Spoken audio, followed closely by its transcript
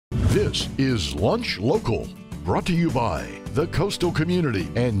This is Lunch Local, brought to you by the Coastal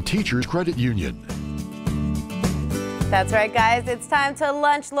Community and Teachers Credit Union. That's right, guys. It's time to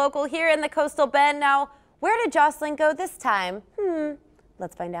Lunch Local here in the Coastal Bend. Now, where did Jocelyn go this time?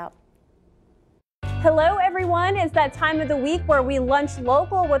 Let's find out. Hello, everyone. It's that time of the week where we lunch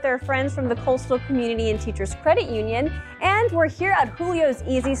local with our friends from the Coastal Community and Teachers Credit Union. And we're here at Julio's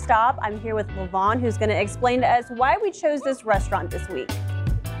Easy Stop. I'm here with LaVon, who's going to explain to us why we chose this restaurant this week.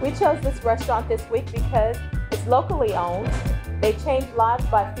 We chose this restaurant this week because it's locally owned. They change lives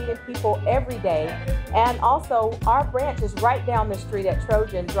by feeding people every day. And also, our branch is right down the street at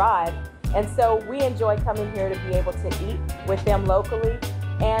Trojan Drive. And so we enjoy coming here to be able to eat with them locally.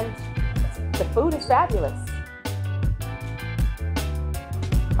 And the food is fabulous.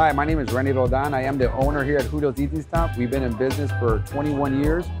 Hi, my name is Randy Roldan. I am the owner here at Julio's Easy Stop. We've been in business for 21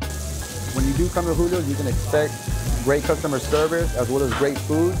 years. When you do come to Julio's, you can expect great customer service as well as great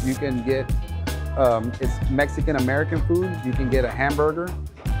food. You can get, it's Mexican-American food. You can get a hamburger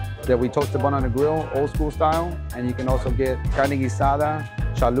that we toast the bun on the grill, old school style. And you can also get carne guisada,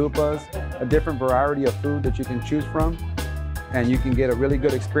 chalupas, a different variety of food that you can choose from. And you can get a really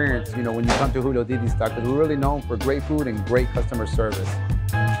good experience, you know, when you come to Julio's Easy Stop, because we're really known for great food and great customer service.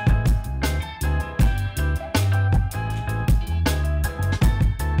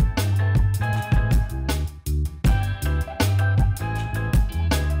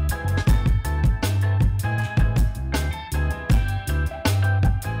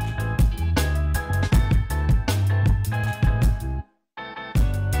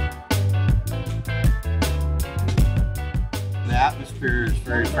 The atmosphere is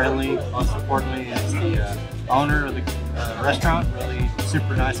very friendly. Most importantly, is the owner of the restaurant, really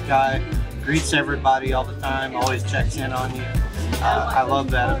super nice guy, greets everybody all the time, always checks in on you. I love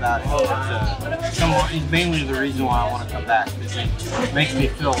that about him. He's mainly the reason why I want to come back, because it makes me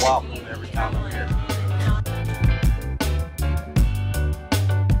feel welcome every time I'm here.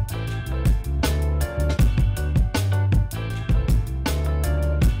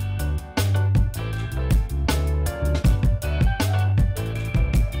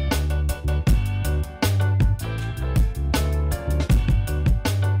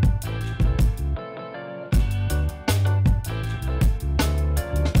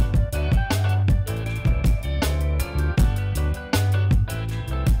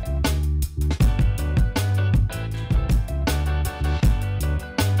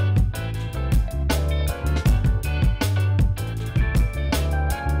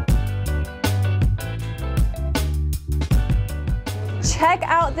 Check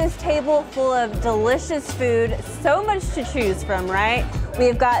out this table full of delicious food. So much to choose from, right?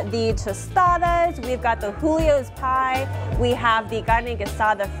 We've got the tostadas, we've got the Julio's pie, we have the carne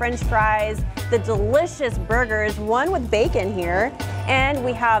guisada French fries, the delicious burgers, one with bacon here, and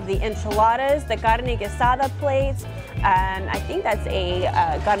we have the enchiladas, the carne guisada plates, and I think that's a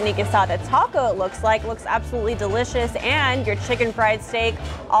carne guisada taco, it looks like. It looks absolutely delicious, and your chicken fried steak,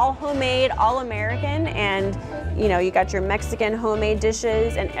 all homemade, all American, and you know, you got your Mexican homemade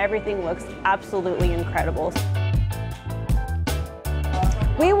dishes, and everything looks absolutely incredible.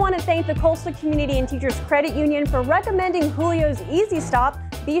 We want to thank the Coastal Community and Teachers Credit Union for recommending Julio's Easy Stop.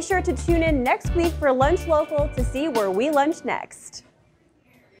 Be sure to tune in next week for Lunch Local to see where we lunch next.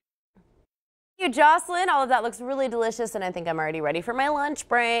 Thank you, Jocelyn. All of that looks really delicious, and I think I'm already ready for my lunch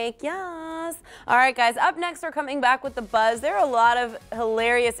break. Yes. All right, guys, up next, we're coming back with The Buzz. There are a lot of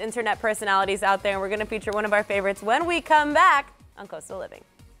hilarious internet personalities out there, and we're going to feature one of our favorites when we come back on Coastal Living.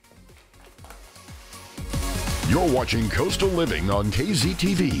 You're watching Coastal Living on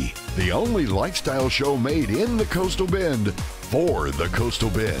KZTV, the only lifestyle show made in the Coastal Bend for the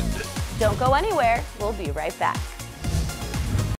Coastal Bend. Don't go anywhere. We'll be right back.